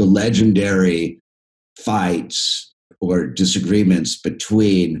legendary fights or disagreements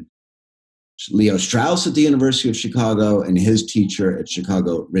between Leo Strauss at the University of Chicago and his teacher at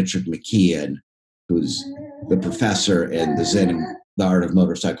Chicago, Richard McKeon, who's the professor in the Zen and the Art of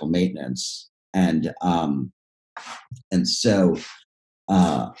Motorcycle Maintenance. And so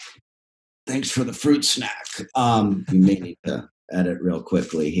thanks for the fruit snack. You may need to edit real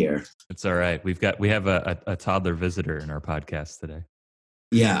quickly here. It's all right. We have a toddler visitor in our podcast today.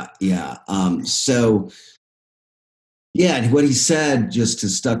 Yeah. And what he said just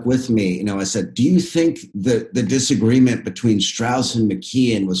has stuck with me. I said, do you think that the disagreement between Strauss and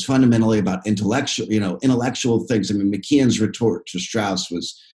McKeon was fundamentally about intellectual things? I mean, McKeon's retort to Strauss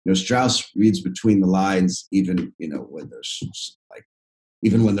was, Strauss reads between the lines, even when there's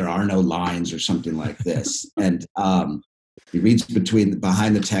even when there are no lines or something like this, and he reads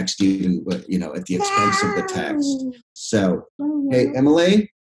behind the text, even at the expense of the text. So, hey,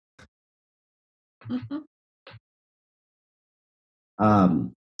 Emily. Mm-hmm.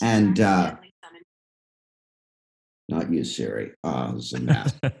 And not you, Siri. This is a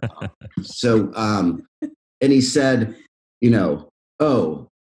mess. And he said,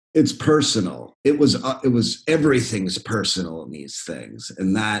 it's personal. It was everything's personal in these things,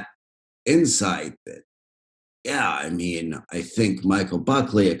 and that insight that, I mean, I think Michael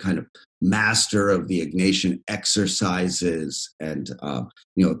Buckley, a kind of master of the Ignatian exercises, and a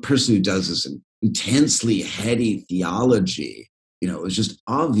person who does this intensely heady theology. It was just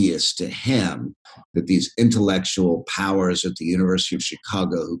obvious to him that these intellectual powers at the University of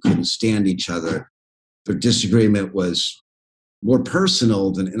Chicago who couldn't stand each other, their disagreement was more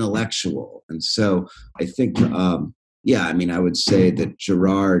personal than intellectual. And so I think, I would say that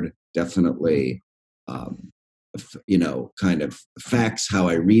Girard definitely, kind of affects how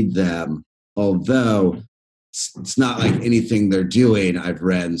I read them, although it's not like anything they're doing I've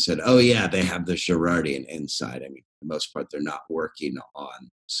read and said, oh yeah, they have the Girardian insight. I mean, for the most part, they're not working on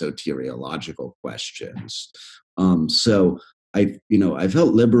soteriological questions. So I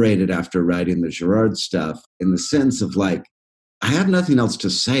felt liberated after writing the Girard stuff in the sense of like, I have nothing else to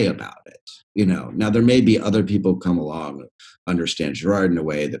say about it. Now there may be other people come along, understand Girard in a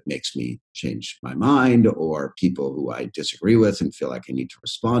way that makes me change my mind, or people who I disagree with and feel like I need to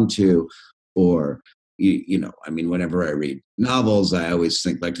respond to, or, whenever I read novels, I always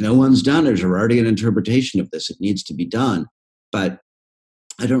think like, no one's done a Girardian interpretation of this. It needs to be done. But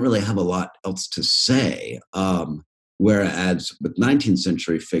I don't really have a lot else to say. Whereas with 19th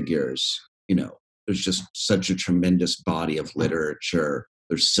century figures, there's just such a tremendous body of literature.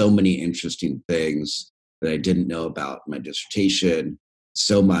 There's so many interesting things that I didn't know about in my dissertation,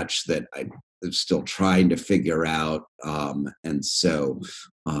 so much that I'm still trying to figure out. And so,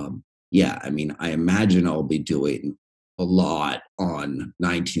 I imagine I'll be doing a lot on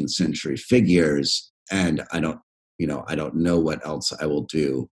 19th century figures, and I don't know what else I will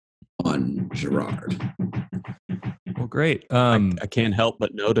do on Girard. Well, great. I can't help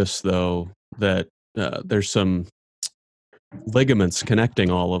but notice, though, that there's some ligaments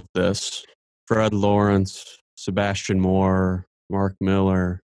connecting all of this. Fred Lawrence, Sebastian Moore, Mark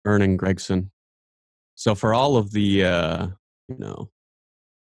Miller, Erning Gregson. So for all of the,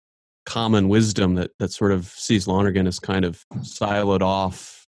 common wisdom that sort of sees Lonergan as kind of siloed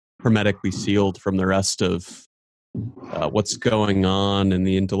off, hermetically sealed from the rest of what's going on in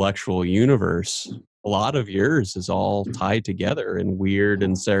the intellectual universe, a lot of yours is all tied together in weird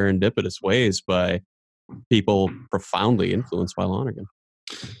and serendipitous ways by people profoundly influenced by Lonergan.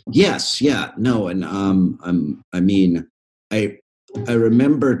 Yes, yeah, no, and I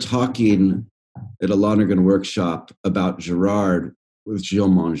remember talking at a Lonergan workshop about Girard with Gilles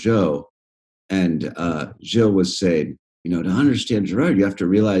Mongeau, and Gilles was saying, to understand Girard, you have to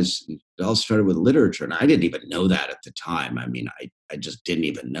realize it all started with literature. And I didn't even know that at the time. I just didn't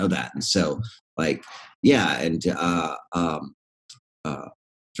even know that. And so, Fred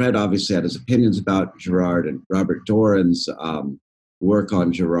obviously had his opinions about Girard, and Robert Doran's work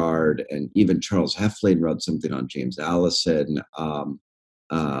on Girard, and even Charles Heflin wrote something on James Allison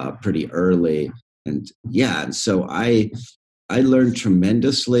pretty early. And so I learned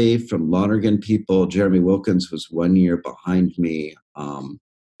tremendously from Lonergan people. Jeremy Wilkins was 1 year behind me,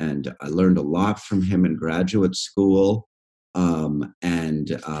 and I learned a lot from him in graduate school.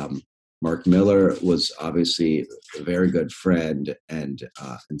 Mark Miller was obviously a very good friend, and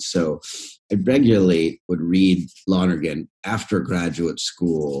so I regularly would read Lonergan after graduate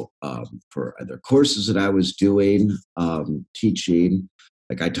school for other courses that I was doing, teaching.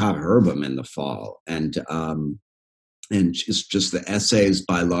 Like I taught Herbam in the fall, and just the essays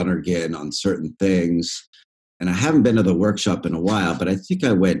by Lonergan on certain things. And I haven't been to the workshop in a while, but I think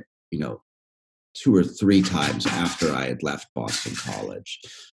I went, 2 or 3 times after I had left Boston College.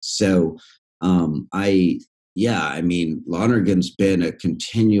 So Lonergan's been a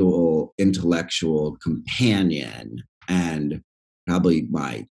continual intellectual companion, and probably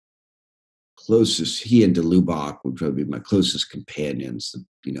my closest, he and de Lubac would probably be my closest companions,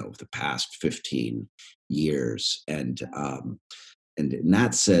 the past 15 years. And in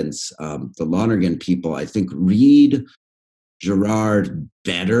that sense, the Lonergan people, I think, read Girard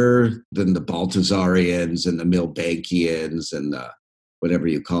better than the Baltazarians and the Milbankians and the whatever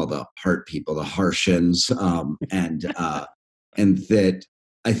you call the Hart people, the Hartians, and that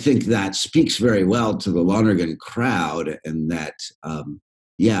I think that speaks very well to the Lonergan crowd, and that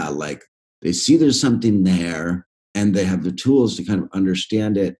they see there's something there, and they have the tools to kind of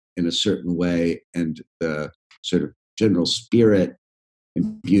understand it in a certain way, and the sort of general spirit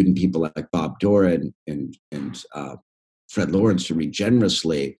imbued in people like Bob Doran and Fred Lawrence to read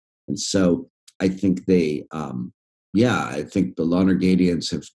generously. And so I think I think the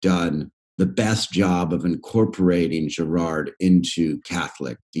Lonerganians have done the best job of incorporating Girard into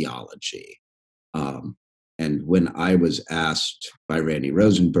Catholic theology. And when I was asked by Randy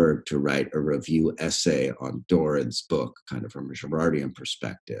Rosenberg to write a review essay on Doran's book, kind of from a Girardian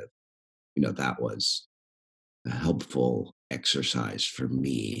perspective, that was a helpful exercise for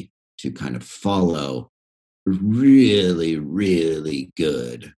me to kind of follow a really, really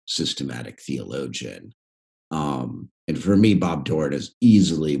good systematic theologian. And for me, Bob Doran is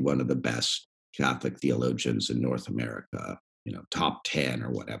easily one of the best Catholic theologians in North America, top 10 or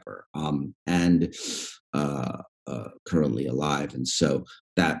whatever, and currently alive. And so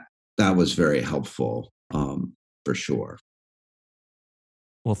that was very helpful, for sure.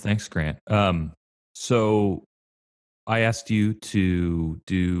 Well, thanks, Grant. So I asked you to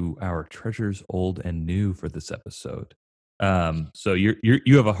do our treasures old and new for this episode. So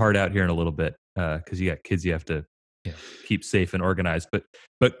you have a heart out here in a little bit because you got kids you have to keep safe and organized.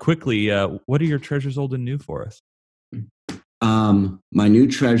 But quickly, what are your treasures old and new for us? My new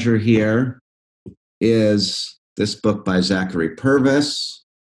treasure here is this book by Zachary Purvis,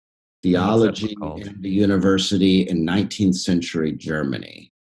 Theology in the University in 19th Century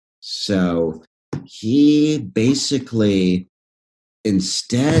Germany. So he basically,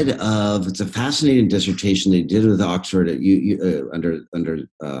 instead of, it's a fascinating dissertation they did with Oxford under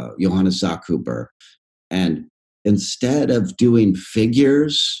Johannes Zackhuber. And instead of doing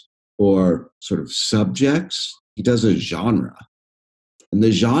figures or sort of subjects, he does a genre. And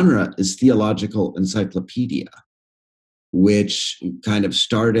the genre is theological encyclopedia, which kind of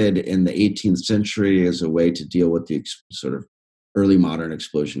started in the 18th century as a way to deal with the sort of early modern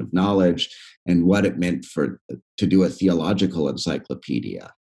explosion of knowledge and what it meant to do a theological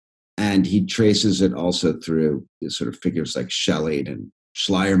encyclopedia. And he traces it also through sort of figures like Schelling and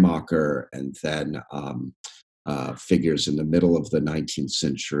Schleiermacher, and then figures in the middle of the 19th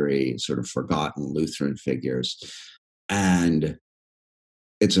century, sort of forgotten Lutheran figures. And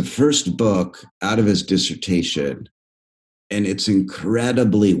it's a first book out of his dissertation, and it's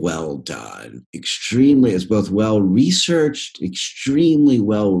incredibly well done. It's both well researched, extremely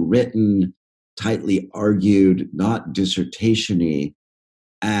well written, tightly argued, not dissertation-y.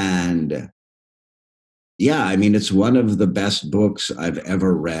 And yeah, I mean, it's one of the best books I've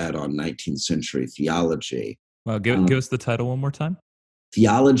ever read on 19th century theology. Well, give us the title one more time.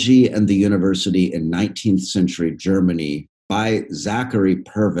 Theology and the University in 19th Century Germany by Zachary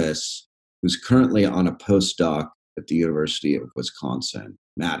Purvis, who's currently on a postdoc at the University of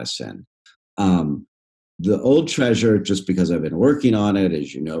Wisconsin-Madison. The old treasure, just because I've been working on it,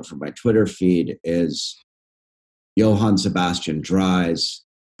 as you know from my Twitter feed, is Johann Sebastian Dry's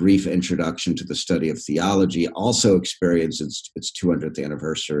Brief Introduction to the Study of Theology, also experienced its 200th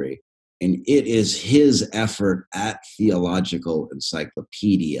anniversary. And it is his effort at theological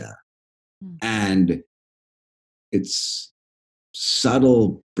encyclopedia. And it's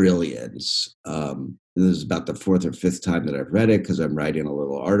subtle brilliance. This is about the fourth or fifth time that I've read it because I'm writing a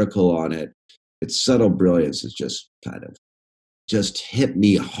little article on it. Its subtle brilliance is just hit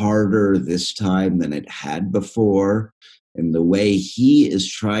me harder this time than it had before. And the way he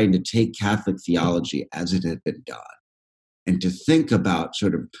is trying to take Catholic theology as it had been done and to think about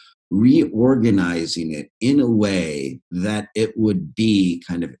sort of reorganizing it in a way that it would be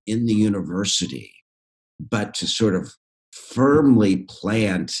kind of in the university, but to sort of firmly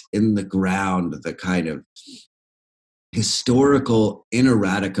plant in the ground the kind of historical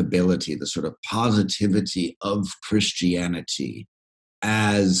ineradicability, the sort of positivity of Christianity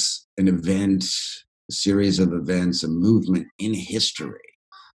as an event, a series of events, a movement in history.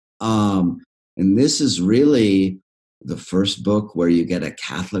 And this is really the first book where you get a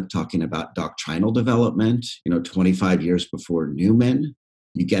Catholic talking about doctrinal development, 25 years before Newman.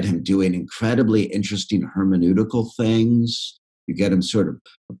 You get him doing incredibly interesting hermeneutical things. You get him sort of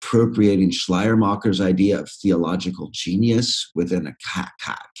appropriating Schleiermacher's idea of theological genius within a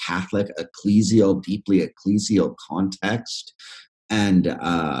Catholic, deeply ecclesial context. And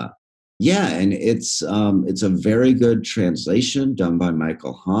and it's a very good translation done by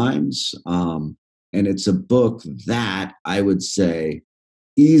Michael Himes. And it's a book that I would say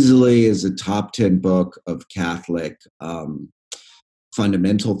easily is a top 10 book of Catholic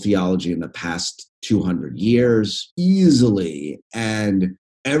fundamental theology in the past 200 years, easily. And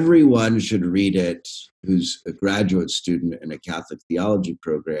everyone should read it who's a graduate student in a Catholic theology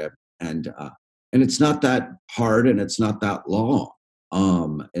program. And it's not that hard and it's not that long.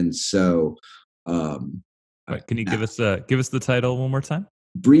 And so can you give us the title one more time?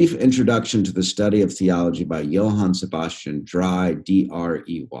 Brief Introduction to the Study of Theology by Johann Sebastian Dry,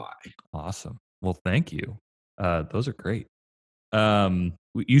 Drey. Awesome. Well, thank you. Those are great.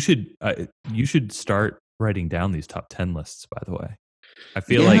 You should start writing down these top 10 lists, by the way. I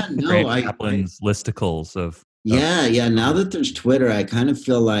feel Kaplan's listicles of now that there's Twitter, I kind of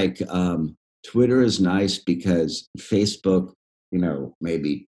feel like Twitter is nice because Facebook,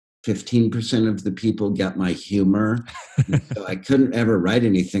 maybe 15% of the people get my humor. So I couldn't ever write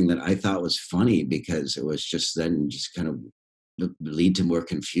anything that I thought was funny because it was just kind of lead to more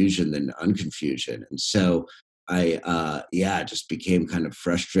confusion than unconfusion. And so I just became kind of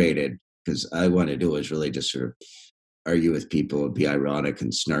frustrated because I wanted to do was really just sort of argue with people and be ironic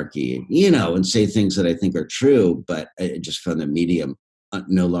and snarky, and say things that I think are true, but I just found the medium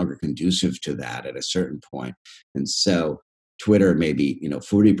no longer conducive to that at a certain point. And so Twitter, maybe,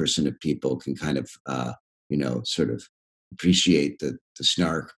 40% of people can kind of, sort of appreciate the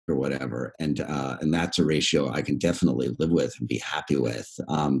snark or whatever, and that's a ratio I can definitely live with and be happy with.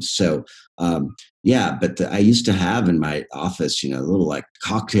 Yeah, but I used to have in my office, little like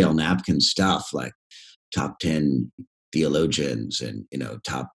cocktail napkin stuff, like top 10 theologians, and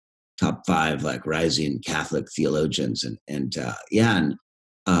top 5 like rising Catholic theologians,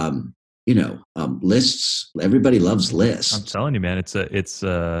 lists. Everybody loves lists. I'm telling you, man, it's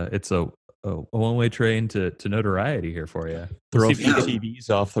a one-way train to notoriety here for you. Throw a few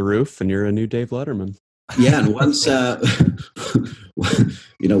TVs off the roof, and you're a new Dave Letterman. Yeah, and once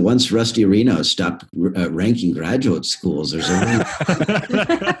once Rusty Reno stopped ranking graduate schools, there's a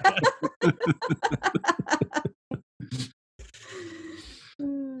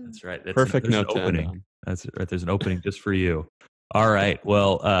That's right. That's perfect there's note an opening. That's right. There's an opening just for you. All right.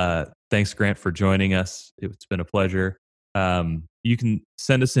 Well, thanks, Grant, for joining us. It's been a pleasure. You can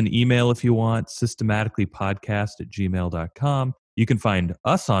send us an email if you want, systematicallypodcast@gmail.com. You can find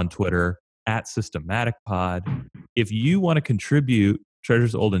us on Twitter @systematicpod. If you want to contribute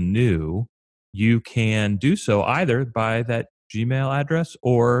Treasures Old and New, you can do so either by that Gmail address,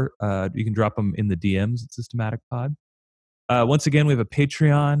 or you can drop them in the DMs at Systematicpod. Once again, we have a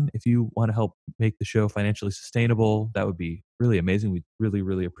Patreon. If you want to help make the show financially sustainable, that would be really amazing. We'd really,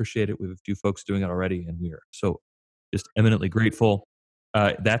 really appreciate it. We have a few folks doing it already, and we are so just eminently grateful.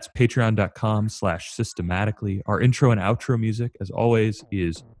 That's patreon.com/systematically. Our intro and outro music, as always,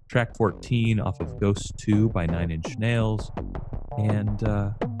 is track 14 off of Ghost 2 by 9 Inch Nails. And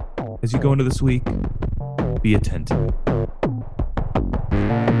as you go into this week, be attentive.